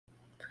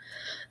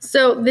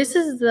So this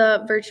is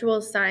the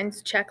virtual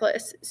signs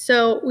checklist.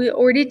 So we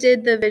already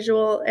did the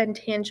visual and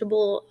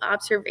tangible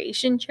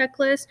observation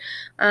checklist,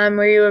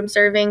 where you're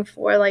observing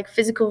for like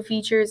physical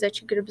features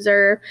that you could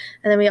observe.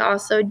 And then we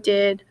also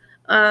did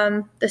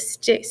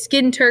the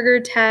skin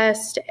turgor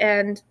test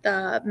and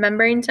the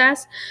membrane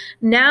test.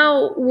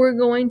 Now we're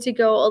going to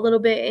go a little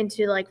bit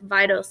into like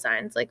vital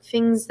signs, like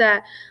things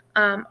that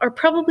are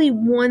probably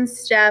one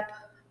step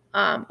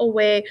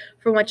away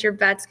from what your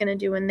vet's going to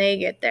do when they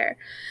get there.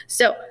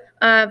 So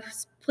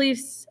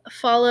please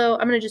follow,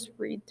 I'm going to just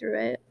read through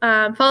it.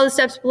 Follow the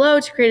steps below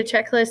to create a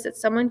checklist that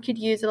someone could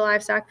use at a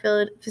livestock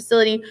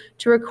facility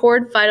to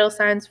record vital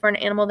signs for an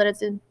animal that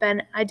has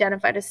been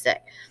identified as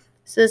sick.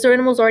 So this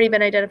animal's already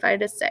been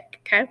identified as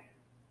sick, okay?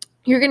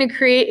 You're going to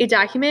create a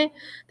document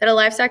that a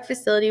livestock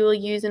facility will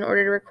use in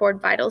order to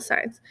record vital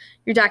signs.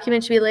 Your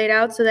document should be laid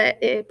out so that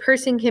a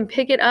person can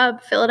pick it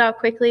up, fill it out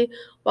quickly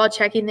while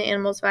checking the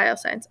animal's vital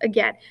signs.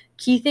 Again,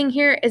 key thing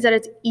here is that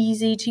it's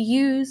easy to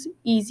use,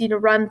 easy to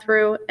run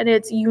through, and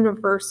it's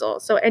universal,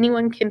 so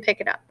anyone can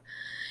pick it up.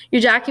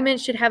 Your document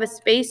should have a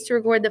space to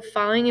record the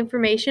following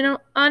information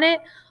on it,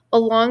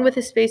 along with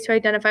a space to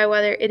identify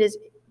whether it is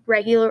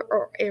regular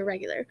or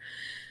irregular.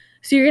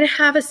 So you're going to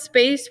have a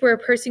space where a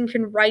person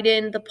can write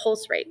in the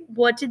pulse rate.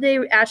 What did they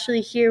actually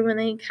hear when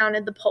they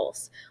counted the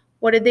pulse?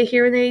 What did they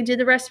hear when they did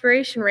the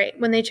respiration rate,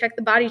 when they checked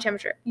the body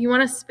temperature? You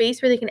want a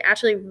space where they can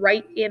actually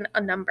write in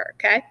a number,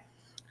 okay?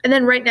 And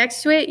then right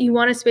next to it, you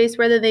want a space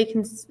where they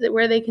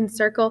can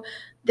circle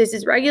this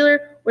is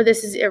regular or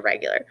this is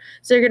irregular.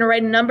 So you're going to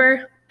write a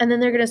number, and then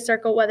they're going to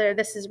circle whether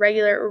this is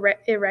regular or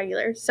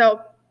irregular.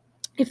 So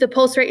if the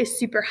pulse rate is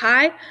super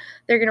high,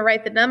 they're going to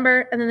write the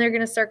number, and then they're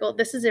going to circle,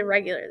 this is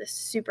irregular, this is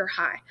super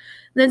high.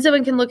 And then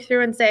someone can look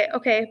through and say,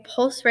 okay,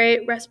 pulse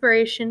rate,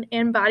 respiration,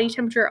 and body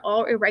temperature are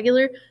all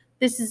irregular.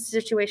 This is a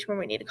situation where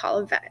we need to call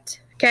a vet,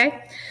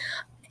 okay?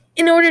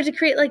 In order to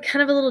create like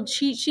kind of a little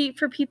cheat sheet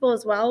for people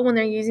as well when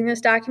they're using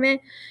this document,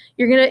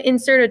 you're going to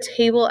insert a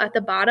table at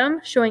the bottom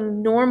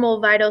showing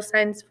normal vital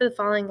signs for the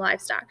following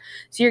livestock.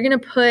 So you're going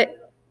to put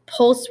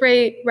pulse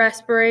rate,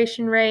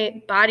 respiration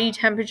rate, body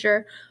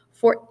temperature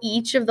for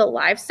each of the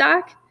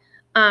livestock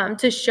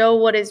to show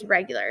what is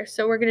regular.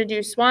 So we're going to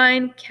do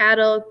swine,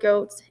 cattle,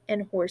 goats,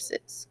 and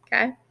horses,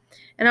 okay?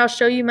 And I'll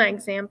show you my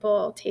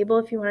example table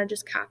if you want to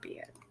just copy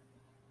it.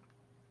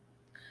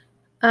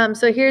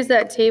 So here's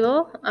that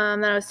table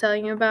that I was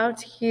telling you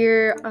about.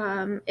 Here,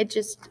 it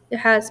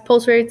has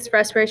pulse rates,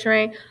 respiration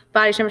rate,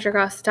 body temperature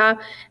across the top,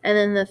 and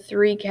then the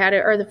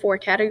four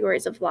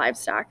categories of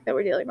livestock that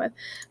we're dealing with.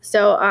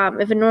 So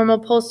if a normal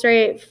pulse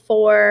rate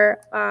for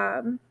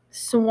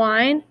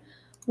swine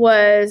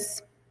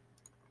was,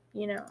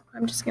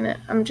 I'm just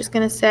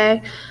gonna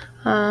say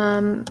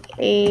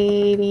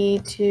 80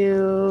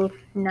 to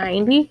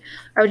 90.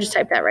 I would just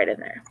type that right in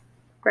there.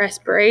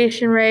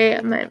 Respiration rate,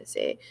 I might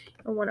say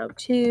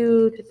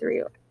 102 to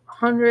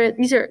 300.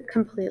 These are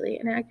completely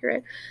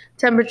inaccurate.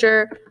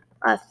 Temperature,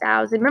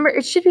 1,000. Remember,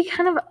 it should be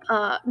kind of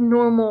a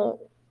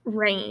normal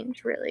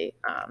range, really,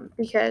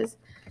 because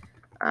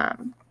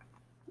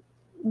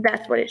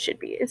that's what it should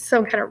be. It's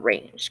some kind of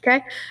range,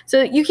 okay?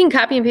 So you can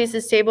copy and paste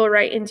this table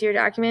right into your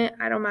document.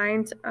 I don't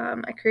mind.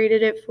 I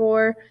created it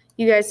for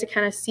you guys to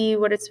kind of see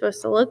what it's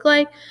supposed to look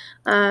like.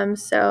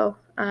 So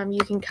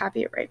you can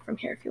copy it right from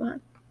here if you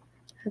want.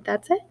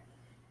 That's it.